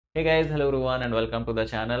Hey guys, hello everyone and welcome to the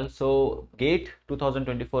channel. So GATE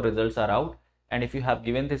 2024 results are out, and if you have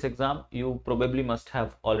given this exam, you probably must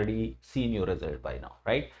have already seen your result by now,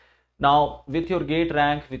 right? Now with your GATE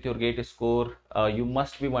rank, with your GATE score, you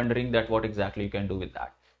must be wondering that what exactly you can do with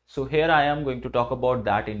that. So here I am going to talk about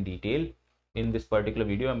that in detail. In this particular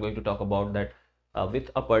video, I'm going to talk about that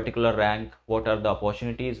with a particular rank, what are the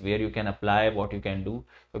opportunities, where you can apply, what you can do.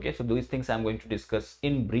 Okay, so these things I'm going to discuss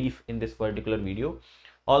in brief in this particular video.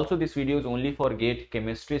 Also, this video is only for GATE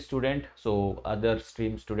chemistry student, so other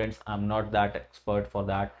stream students, I'm not that expert for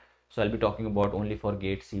that, so I'll be talking about only for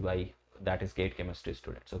GATE CY, that is GATE chemistry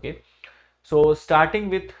students. Okay, so starting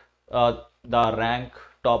with the rank,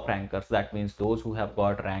 top rankers, that means those who have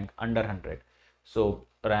got rank under 100. So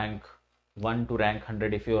rank 1 to rank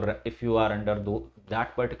 100, if you are under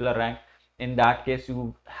that particular rank, in that case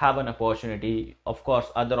you have an opportunity. Of course,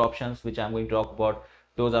 other options which I'm going to talk about,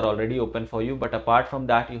 those are already open for you, but apart from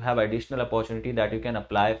that you have additional opportunity that you can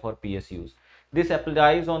apply for PSUs. This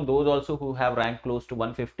applies on those also who have rank close to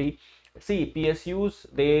 150. See, PSUs,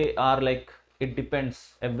 they are like, it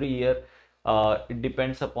depends every year. It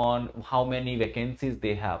depends upon how many vacancies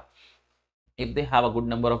they have. If they have a good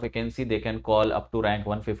number of vacancy, they can call up to rank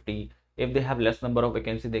 150. If they have less number of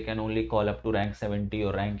vacancy, they can only call up to rank 70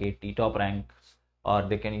 or rank 80, top ranks, or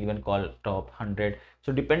they can even call top 100.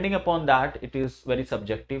 So depending upon that, it is very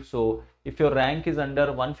subjective. So if your rank is under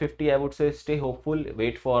 150, I would say stay hopeful,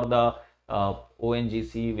 wait for the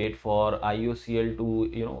ONGC, wait for IOCL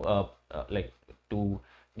to like to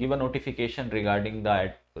give a notification regarding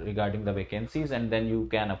the vacancies, and then you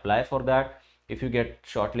can apply for that. If you get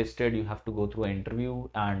shortlisted, you have to go through an interview,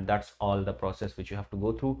 and that's all the process which you have to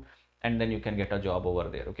go through, and then you can get a job over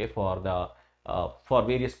there. Okay, for the for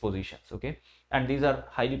various positions. Okay, and these are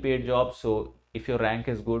highly paid jobs, so if your rank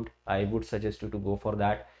is good, I would suggest you to go for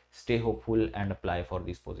that. Stay hopeful and apply for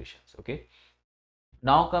these positions. Okay,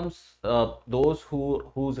 now comes those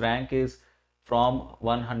whose rank is from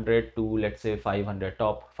 100 to, let's say, 500,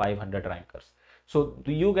 top 500 rankers. So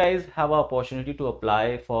do you guys have an opportunity to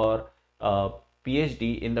apply for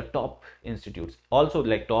PhD in the top institutes? Also,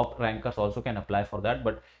 like, top rankers also can apply for that,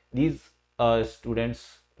 but these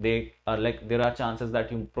students, they are like, there are chances that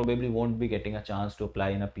you probably won't be getting a chance to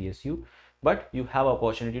apply in a PSU, but you have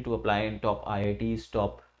opportunity to apply in top IITs,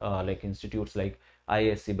 top like institutes like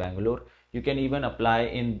ISC Bangalore. You can even apply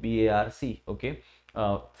in BARC. Okay,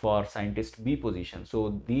 for scientist B position.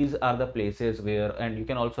 So these are the places where, and you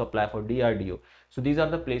can also apply for DRDO. So these are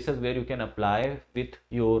the places where you can apply with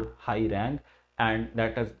your high rank, and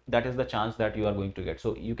that is the chance that you are going to get.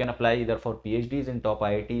 So you can apply either for PhDs in top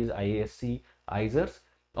IITs, IASC, ISERs,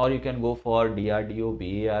 or you can go for DRDO,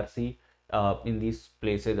 BARC in these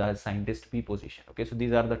places as scientist B position. Okay, so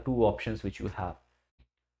these are the two options which you have.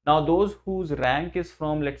 Now those whose rank is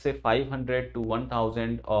from, let's say, 500 to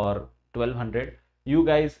 1000 or 1200, you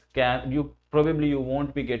guys can, you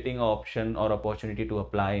won't be getting an option or opportunity to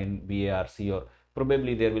apply in BARC, or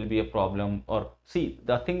probably there will be a problem. Or see,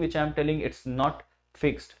 the thing which I'm telling, it's not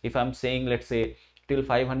fixed. If I'm saying, let's say, till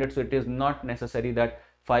 500, so it is not necessary that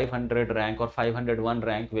 500 rank or 501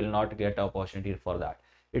 rank will not get opportunity for that.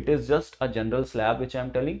 It is just a general slab which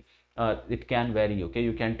I'm telling. It can vary. Okay,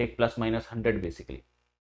 you can take plus minus 100 basically.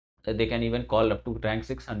 They can even call up to rank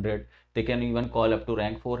 600, they can even call up to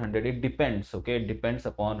rank 400. It depends. Okay, it depends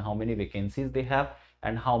upon how many vacancies they have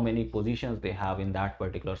and how many positions they have in that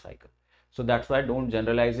particular cycle. So that's why don't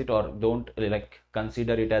generalize it, or don't like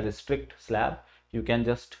consider it as a strict slab. You can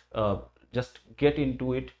just get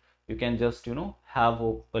into it. You can just have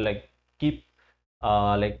like keep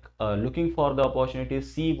looking for the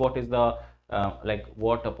opportunities, see what is the like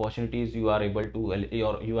what opportunities you are able to,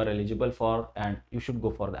 or you are eligible for, and you should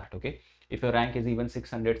go for that. Okay, if your rank is even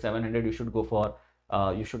 600, 700, you should go for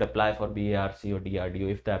you should apply for BARC or DRDO.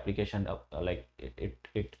 If the application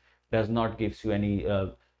it does not gives you any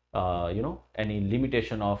any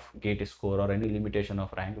limitation of gate score or any limitation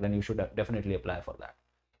of rank, then you should definitely apply for that.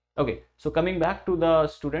 Okay, so coming back to the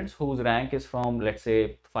students whose rank is from, let's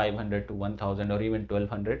say, 500 to 1000 or even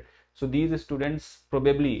 1200. So these students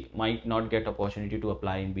probably might not get opportunity to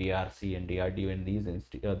apply in BRC and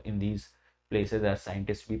DRDO in these places as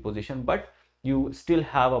scientist B position, but you still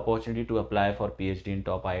have opportunity to apply for PhD in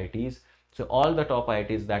top IITs. So all the top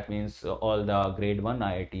IITs, that means all the grade 1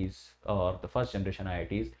 IITs or the first generation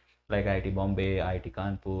IITs like IIT Bombay, IIT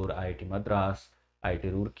Kanpur, IIT Madras,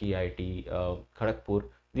 IIT Roorkee, IIT Kharagpur.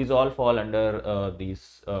 These all fall under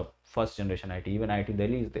these first generation IT. Even IT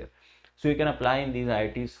Delhi is there. So you can apply in these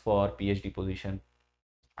IITs for PhD position.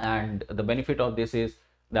 And the benefit of this is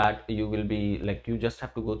that you will be like, you just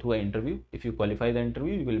have to go through an interview. If you qualify the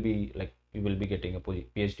interview, you will be like you will be getting a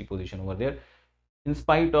PhD position over there, in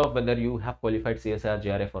spite of whether you have qualified CSIR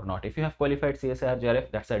JRF or not. If you have qualified CSIR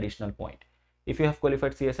JRF, that's an additional point. If you have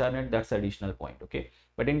qualified CSIR net, that's an additional point. Okay,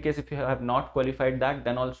 but in case if you have not qualified that,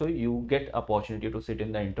 then also you get opportunity to sit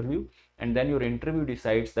in the interview, and then your interview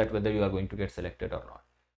decides that whether you are going to get selected or not.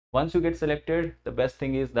 Once you get selected, the best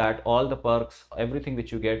thing is that all the perks, everything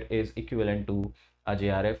which you get is equivalent to a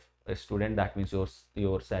JRF student. That means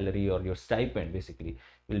your salary or your stipend basically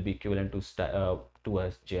will be equivalent to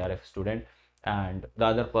a JRF student, and the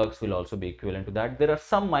other perks will also be equivalent to that. There are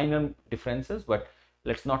some minor differences, but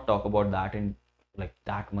let's not talk about that in like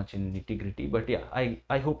that much in nitty-gritty. But yeah,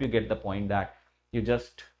 I hope you get the point that you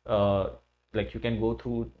just like you can go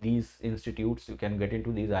through these institutes, you can get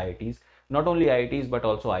into these IITs, not only IITs but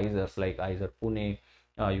also IISERs like IISER Pune,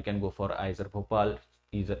 you can go for IISER Bhopal,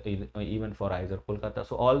 even for IISER Kolkata.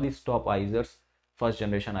 So all these top IISERs, first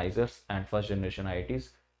generation IISERs and first generation IITs,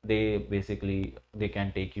 they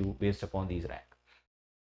can take you based upon these rank.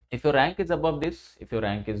 If your rank is above this, if your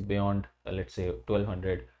rank is beyond let's say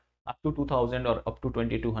 1200 up to 2000 or up to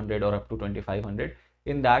 2200 or up to 2500,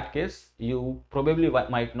 in that case you probably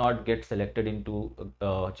might not get selected into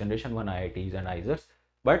generation 1 IITs and IISERs,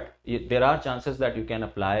 but there are chances that you can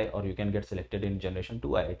apply or you can get selected in generation 2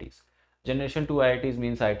 IITs. Generation 2 IITs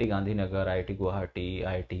means IIT Gandhinagar, IIT Guwahati,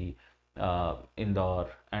 IIT Indore,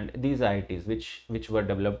 and these IITs which were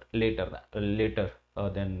developed later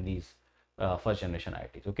than these first generation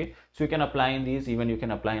IITs. Okay, so you can apply in these. Even you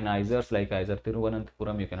can apply in IISERs like IISER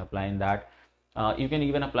Thiruvananthapuram, you can apply in that. You can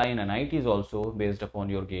even apply in NITs also based upon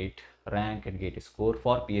your GATE rank and GATE score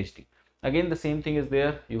for PhD. Again, the same thing is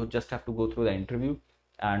there. You just have to go through the interview,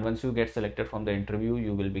 and once you get selected from the interview,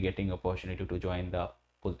 you will be getting opportunity to join the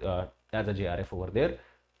as a JRF over there.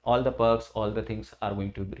 All the perks, all the things are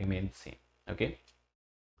going to remain same. Okay.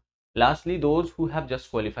 Lastly, those who have just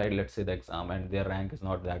qualified, let's say the exam, and their rank is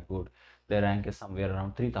not that good, their rank is somewhere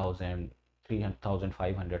around 3000,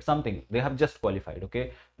 3,500 something, they have just qualified.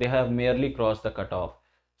 Okay, they have merely crossed the cutoff.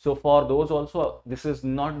 So for those also, this is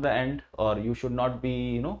not the end, or you should not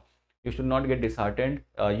be, you should not get disheartened.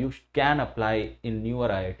 You can apply in newer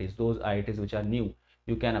IITs, those IITs which are new.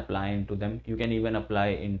 You can apply into them. You can even apply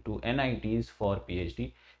into NITs for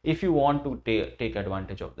PhD if you want to take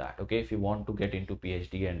advantage of that. Okay, if you want to get into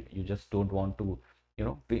PhD and you just don't want to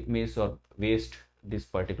miss or waste this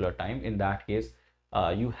particular time, in that case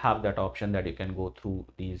you have that option that you can go through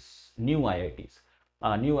these new IITs.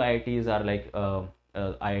 New IITs are like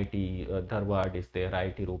IIT Dharwad is there,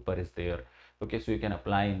 IIT Ropar is there. Okay, so you can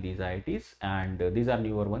apply in these IITs, and these are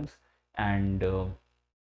newer ones, and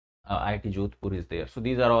IIT Jodhpur is there. So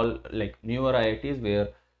these are all like newer IITs where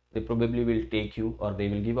they probably will take you, or they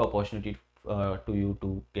will give opportunity to you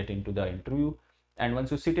to get into the interview. And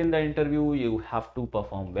once you sit in the interview, you have to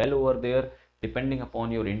perform well over there. Depending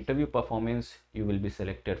upon your interview performance, you will be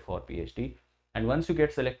selected for PhD. And once you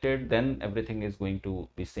get selected, then everything is going to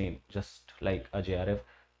be same, just like a JRF.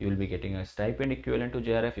 You will be getting a stipend equivalent to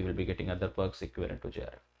JRF. You will be getting other perks equivalent to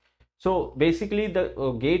JRF. So basically, the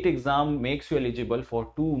GATE exam makes you eligible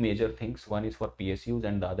for two major things. One is for PSUs,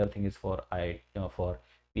 and the other thing is for for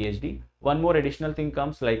PhD. One more additional thing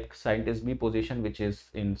comes like scientist B position, which is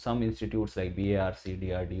in some institutes like BARC,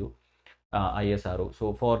 DRDO, ISRO.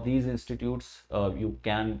 So for these institutes, you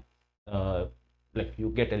can like you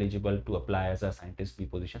get eligible to apply as a scientist B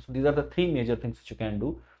position. So these are the three major things that you can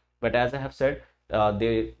do. But as I have said,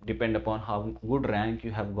 they depend upon how good rank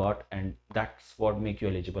you have got, and that's what make you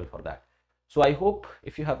eligible for that. So I hope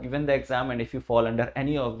if you have given the exam and if you fall under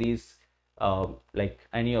any of these like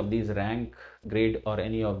any of these rank grade or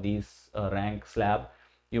any of these rank slab,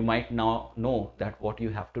 you might now know that what you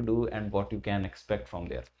have to do and what you can expect from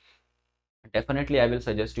there. Definitely I will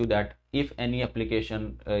suggest you that if any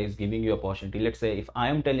application is giving you opportunity, let's say if I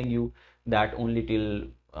am telling you that only till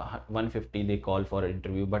 150 they call for an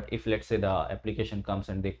interview, but if let's say the application comes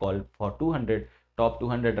and they call for 200, top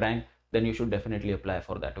 200 rank, then you should definitely apply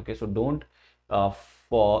for that. Okay, so don't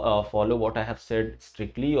follow what I have said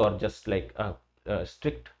strictly, or just like a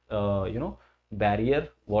strict barrier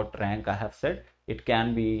what rank I have said. It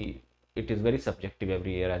is very subjective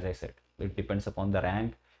every year. As I said, it depends upon the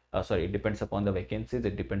rank. It depends upon the vacancies,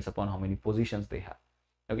 it depends upon how many positions they have.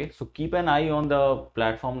 Okay, so keep an eye on the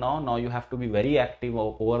platform now you have to be very active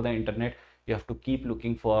over the internet. You have to keep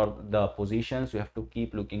looking for the positions, you have to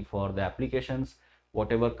keep looking for the applications,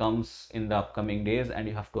 whatever comes in the upcoming days, and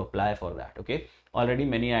you have to apply for that. Okay, already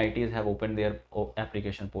many IITs have opened their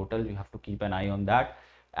application portal. You have to keep an eye on that,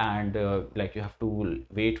 and like you have to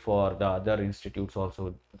wait for the other institutes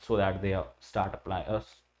also, so that they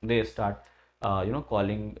start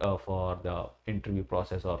calling for the interview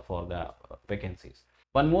process or for the vacancies.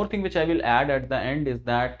 One more thing which I will add at the end is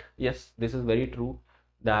that yes, this is very true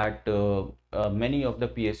that many of the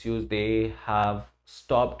PSUs, they have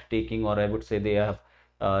stopped taking, or I would say they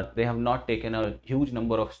have not taken a huge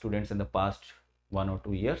number of students in the past 1 or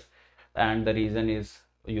 2 years, and the reason is,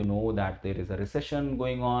 that there is a recession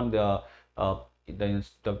going on. Uh,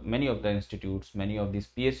 Many of the institutes, many of these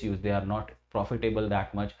PSUs, they are not profitable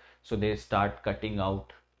that much, so they start cutting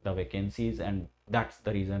out the vacancies, and that's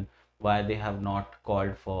the reason why they have not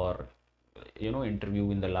called for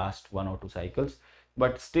interview in the last 1 or 2 cycles.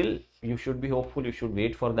 But still, you should be hopeful, you should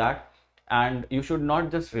wait for that, and you should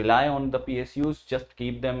not just rely on the PSUs, just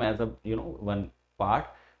keep them as a one part.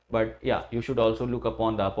 But yeah, you should also look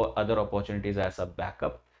upon the other opportunities as a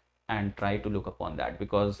backup, and try to look upon that,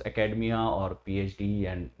 because academia or PhD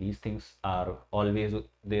and these things are always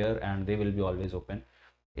there, and they will be always open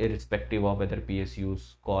irrespective of whether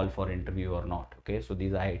PSUs call for interview or not. Okay, so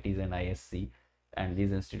these IITs and ISC and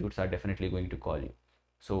these institutes are definitely going to call you.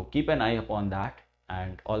 So keep an eye upon that,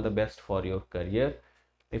 and all the best for your career.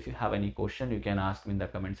 If you have any question, you can ask me in the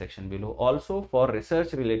comment section below. Also, for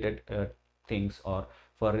research related things, or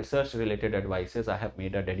for research related advices, I have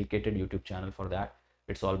made a dedicated YouTube channel for that.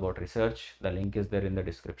 It's all about research. The link is there in the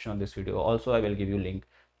description of this video. Also, I will give you link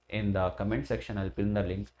in the comment section. I'll pin the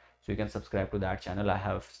link so you can subscribe to that channel. I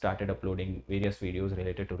have started uploading various videos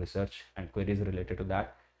related to research and queries related to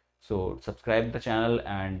that. So subscribe the channel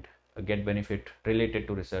and get benefit related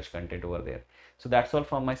to research content over there. So that's all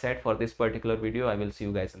from my side for this particular video. I will see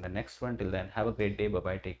you guys in the next one. Till then, have a great day. Bye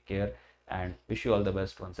bye, take care, and wish you all the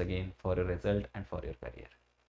best once again for your result and for your career.